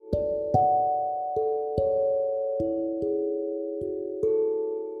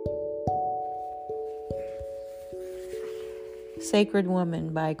Sacred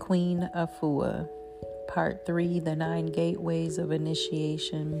Woman by Queen Afua, Part 3, The 9 Gateways of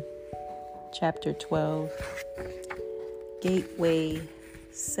Initiation, Chapter 12, Gateway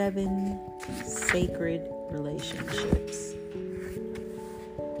 7, Sacred Relationships.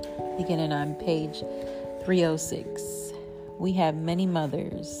 Beginning on page 306. We have many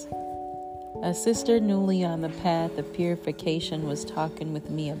mothers. A sister newly on the path of purification was talking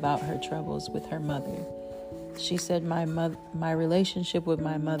with me about her troubles with her mother. She said, my relationship with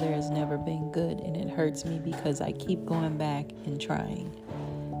my mother has never been good, and it hurts me because I keep going back and trying.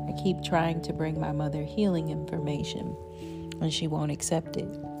 I keep trying to bring my mother healing information, and she won't accept it.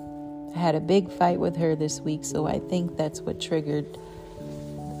 I had a big fight with her this week, so I think that's what triggered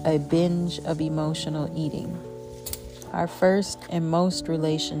a binge of emotional eating. Our first and most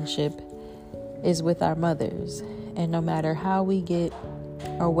relationship is with our mothers, and no matter how we get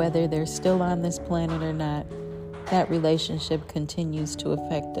or whether they're still on this planet or not, that relationship continues to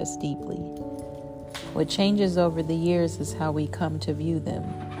affect us deeply. What changes over the years is how we come to view them.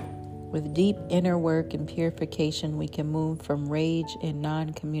 With deep inner work and purification, we can move from rage and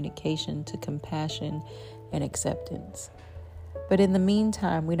non-communication to compassion and acceptance. But in the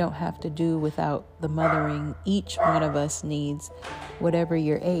meantime, we don't have to do without the mothering each one of us needs, whatever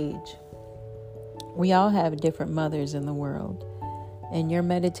your age. We all have different mothers in the world. In your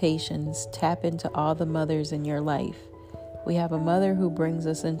meditations, tap into all the mothers in your life. We have a mother who brings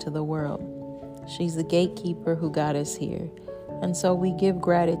us into the world. She's the gatekeeper who got us here. And so we give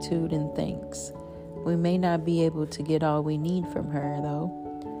gratitude and thanks. We may not be able to get all we need from her,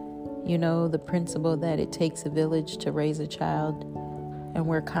 though. You know, the principle that it takes a village to raise a child, and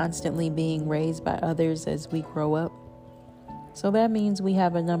we're constantly being raised by others as we grow up. So that means we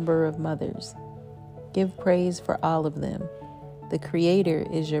have a number of mothers. Give praise for all of them. The Creator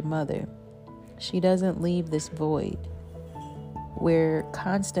is your mother. She doesn't leave this void. We're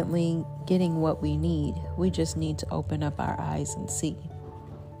constantly getting what we need. We just need to open up our eyes and see.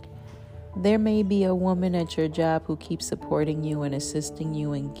 There may be a woman at your job who keeps supporting you and assisting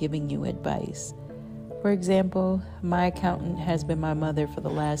you and giving you advice. For example, my accountant has been my mother for the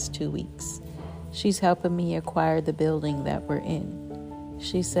last 2 weeks. She's helping me acquire the building that we're in.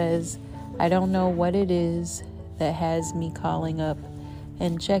 She says, I don't know what it is that has me calling up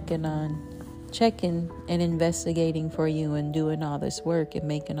and checking and investigating for you and doing all this work and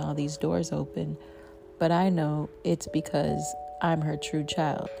making all these doors open. But I know it's because I'm her true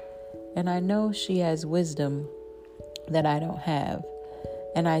child. And I know she has wisdom that I don't have.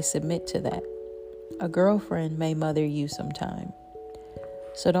 And I submit to that. A girlfriend may mother you sometime.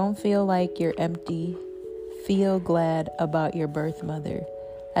 So don't feel like you're empty. Feel glad about your birth mother.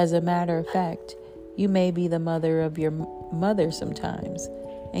 As a matter of fact, you may be the mother of your mother sometimes,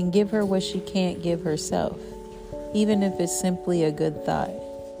 and give her what she can't give herself, even if it's simply a good thought.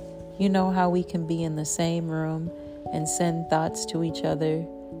 You know how we can be in the same room and send thoughts to each other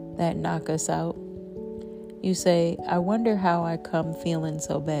that knock us out? You say, I wonder how I come feeling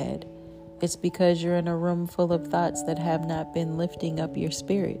so bad. It's because you're in a room full of thoughts that have not been lifting up your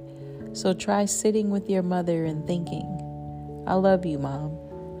spirit. So try sitting with your mother and thinking, I love you, Mom.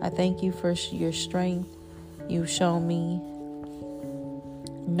 I thank you for your strength you've shown me.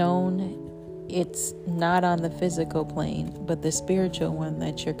 Known it's not on the physical plane, but the spiritual one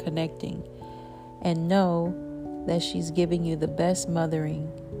that you're connecting. And know that she's giving you the best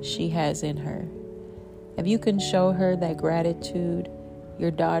mothering she has in her. If you can show her that gratitude, your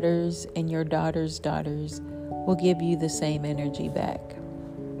daughters and your daughters' daughters will give you the same energy back.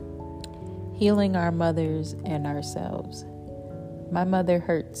 Healing our mothers and ourselves. My mother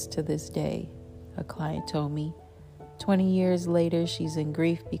hurts to this day, a client told me. 20 years later, she's in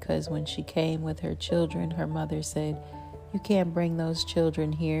grief because when she came with her children, her mother said, you can't bring those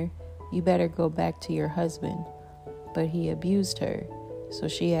children here. You better go back to your husband. But he abused her, so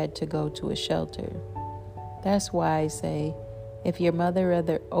she had to go to a shelter. That's why I say, if your mother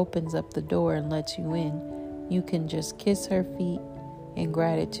ever opens up the door and lets you in, you can just kiss her feet in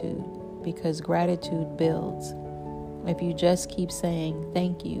gratitude, because gratitude builds. If you just keep saying,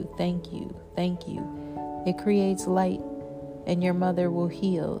 thank you, thank you, thank you, it creates light and your mother will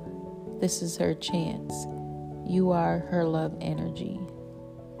heal. This is her chance. You are her love energy.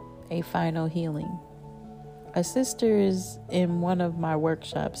 A final healing. A sister is in one of my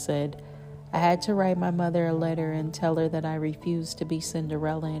workshops said, I had to write my mother a letter and tell her that I refused to be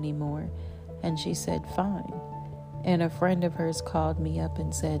Cinderella anymore. And she said, fine. And a friend of hers called me up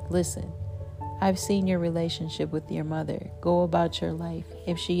and said, listen, I've seen your relationship with your mother. Go about your life.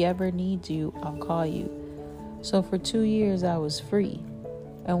 If she ever needs you, I'll call you. So for 2 years, I was free.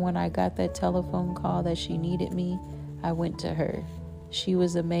 And when I got that telephone call that she needed me, I went to her. She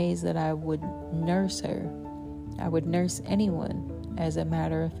was amazed that I would nurse her. I would nurse anyone. As a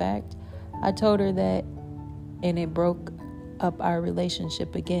matter of fact, I told her that, and it broke up our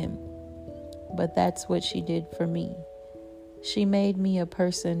relationship again. But that's what she did for me. She made me a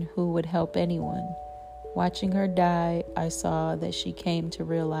person who would help anyone. Watching her die, I saw that she came to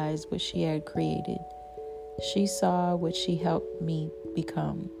realize what she had created. She saw what she helped me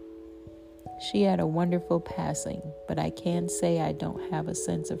become. She had a wonderful passing, but I can't say I don't have a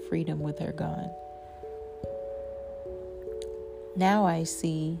sense of freedom with her gone. Now I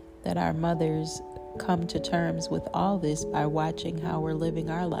see that our mothers come to terms with all this by watching how we're living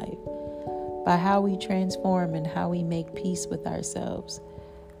our life, by how we transform and how we make peace with ourselves.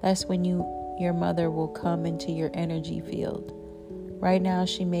 That's when your mother will come into your energy field. Right now,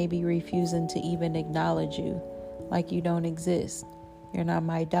 she may be refusing to even acknowledge you, like you don't exist. You're not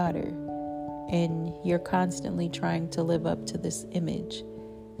my daughter. And you're constantly trying to live up to this image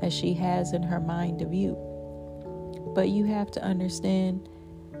that she has in her mind of you. But you have to understand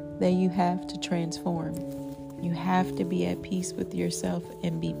that you have to transform. You have to be at peace with yourself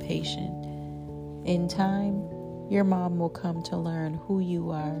and be patient. In time, your mom will come to learn who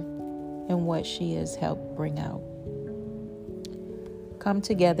you are and what she has helped bring out. Come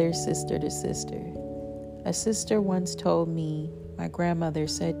together, sister to sister. A sister once told me, my grandmother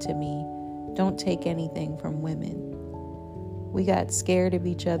said to me, don't take anything from women. We got scared of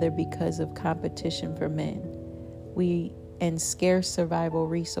each other because of competition for men. And scarce survival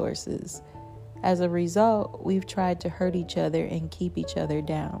resources. As a result, we've tried to hurt each other and keep each other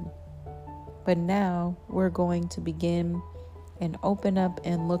down. But now we're going to begin and open up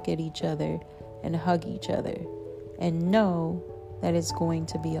and look at each other and hug each other and know that it's going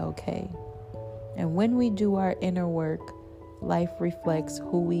to be okay. And when we do our inner work, life reflects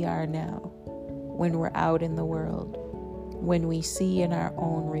who we are now. When we're out in the world, when we see in our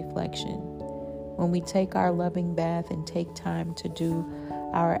own reflection, when we take our loving bath and take time to do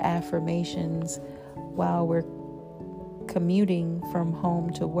our affirmations while we're commuting from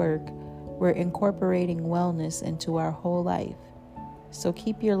home to work, we're incorporating wellness into our whole life. So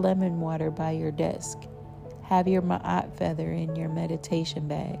keep your lemon water by your desk. Have your ma'at feather in your meditation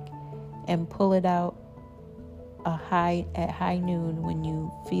bag and pull it out at high noon when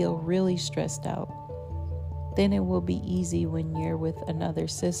you feel really stressed out. Then it will be easy when you're with another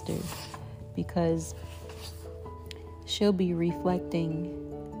sister, because she'll be reflecting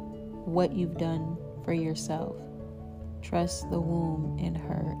what you've done for yourself. Trust the womb in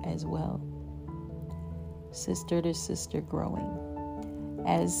her as well. Sister to sister growing.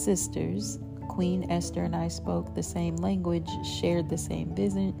 As sisters, Queen Esther and I spoke the same language, shared the same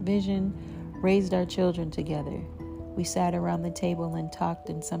vision, raised our children together. We sat around the table and talked,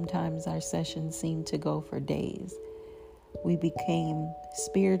 and sometimes our sessions seemed to go for days. We became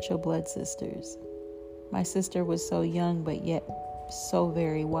spiritual blood sisters. My sister was so young, but yet so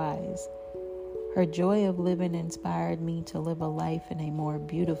very wise. Her joy of living inspired me to live a life in a more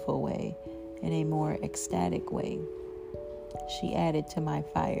beautiful way, in a more ecstatic way. She added to my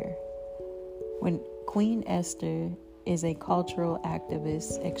fire. When Queen Esther is a cultural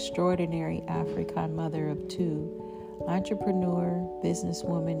activist, extraordinary African mother of two, entrepreneur,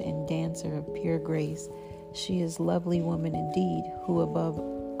 businesswoman, and dancer of pure grace, she is a lovely woman indeed, who above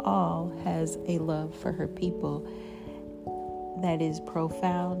all has a love for her people that is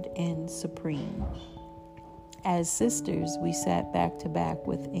profound and supreme. As sisters, we sat back to back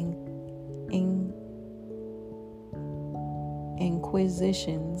with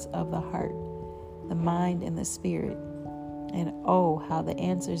inquisitions of the heart, the mind, and the spirit. And oh, how the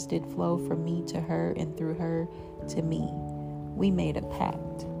answers did flow from me to her and through her to me. We made a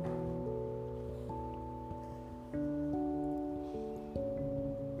pact.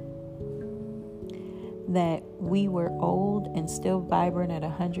 That we were old and still vibrant at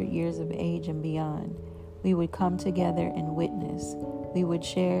 100 years of age and beyond. We would come together and witness. We would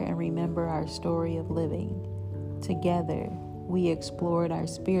share and remember our story of living. Together, we explored our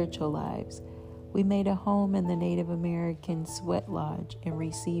spiritual lives. We made a home in the Native American sweat lodge and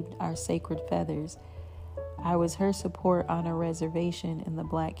received our sacred feathers. I was her support on a reservation in the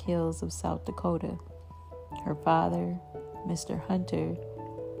Black Hills of South Dakota. Her father, Mr. Hunter,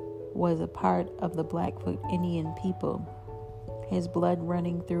 was a part of the Blackfoot Indian people. His blood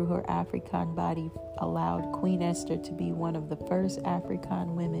running through her African body allowed Queen Esther to be one of the first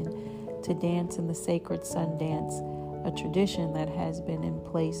African women to dance in the sacred sun dance, a tradition that has been in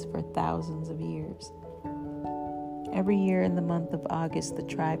place for thousands of years. Every year in the month of August, the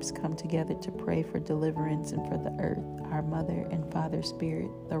tribes come together to pray for deliverance and for the earth, our mother and father spirit,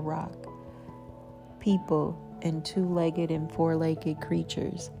 the rock. People and two-legged and four-legged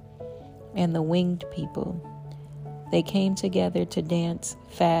creatures, and the winged people. They came together to dance,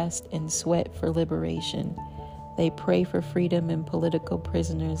 fast, and sweat for liberation. They pray for freedom and political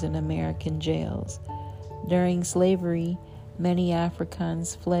prisoners in American jails. During slavery, many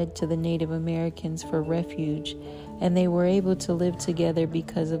Africans fled to the Native Americans for refuge, and they were able to live together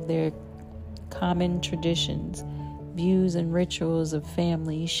because of their common traditions, views, and rituals of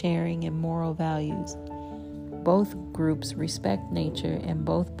family, sharing, and moral values. Both groups respect nature and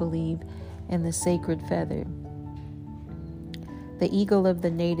both believe in the sacred feather. The eagle of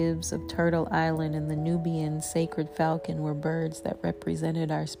the natives of Turtle Island and the Nubian sacred falcon were birds that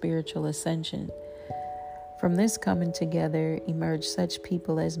represented our spiritual ascension. From this coming together emerged such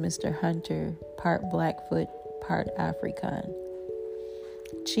people as Mr. Hunter, part Blackfoot, part Afrikaan.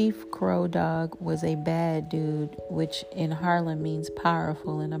 Chief Crow Dog was a bad dude, which in Harlem means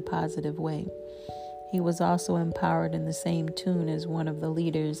powerful in a positive way. He was also empowered in the same tune as one of the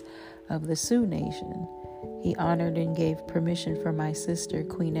leaders of the Sioux Nation. He honored and gave permission for my sister,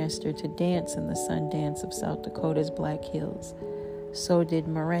 Queen Esther, to dance in the Sundance of South Dakota's Black Hills. So did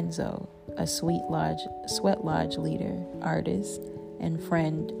Morenzo, a sweat lodge leader, artist, and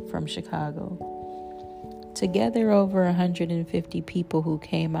friend from Chicago. Together, over 150 people who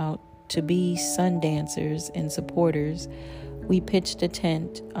came out to be sun dancers and supporters. We pitched a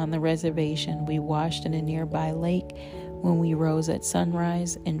tent on the reservation. We washed in a nearby lake when we rose at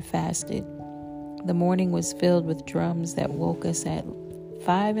sunrise and fasted. The morning was filled with drums that woke us at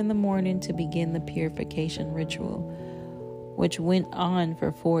 5 a.m. to begin the purification ritual, which went on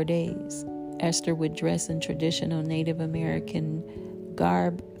for 4 days. Esther would dress in traditional Native American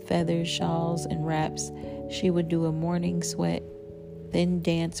garb, feathers, shawls, and wraps. She would do a morning sweat, then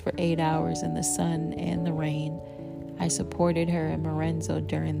dance for 8 hours in the sun and the rain. I supported her and Morenzo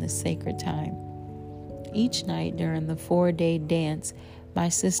during the sacred time. Each night during the 4-day dance, my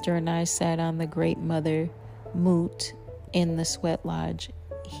sister and I sat on the Great Mother Moot in the sweat lodge,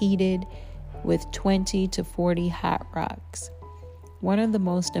 heated with 20 to 40 hot rocks. One of the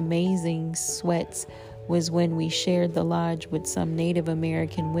most amazing sweats was when we shared the lodge with some Native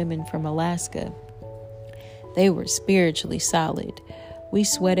American women from Alaska. They were spiritually solid. We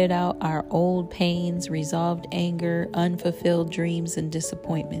sweated out our old pains, resolved anger, unfulfilled dreams, and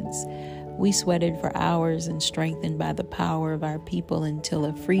disappointments. We sweated for hours and strengthened by the power of our people until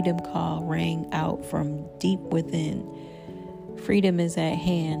a freedom call rang out from deep within. Freedom is at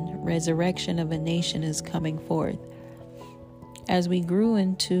hand. Resurrection of a nation is coming forth. As we grew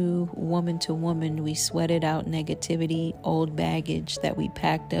into woman to woman, we sweated out negativity, old baggage that we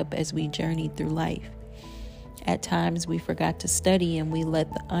packed up as we journeyed through life. At times, we forgot to study and we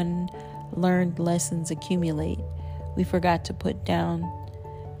let the unlearned lessons accumulate. We forgot to put down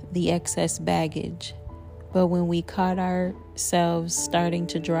the excess baggage. But when we caught ourselves starting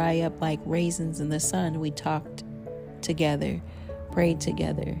to dry up like raisins in the sun, we talked together, prayed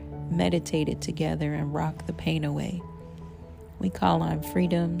together, meditated together, and rocked the pain away. We call on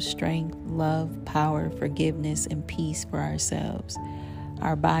freedom, strength, love, power, forgiveness, and peace for ourselves,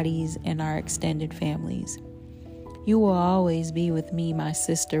 our bodies, and our extended families. You will always be with me, my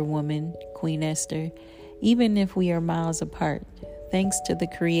sister woman, Queen Esther, even if we are miles apart. Thanks to the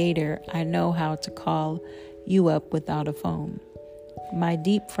Creator, I know how to call you up without a phone. My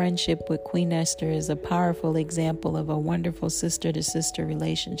deep friendship with Queen Esther is a powerful example of a wonderful sister-to-sister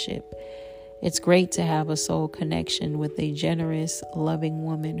relationship. It's great to have a soul connection with a generous, loving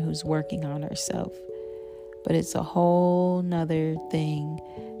woman who's working on herself. But it's a whole nother thing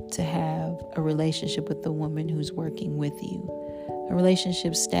to have a relationship with the woman who's working with you. A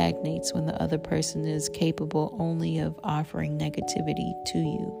relationship stagnates when the other person is capable only of offering negativity to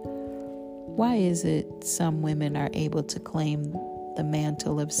you. Why is it some women are able to claim the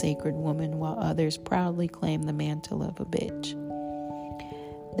mantle of sacred woman while others proudly claim the mantle of a bitch?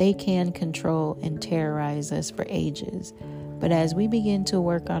 They can control and terrorize us for ages, but as we begin to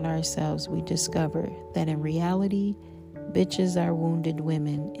work on ourselves, we discover that in reality, bitches are wounded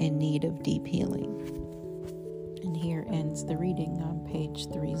women in need of deep healing. And here ends the reading on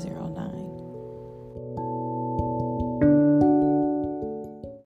page 309.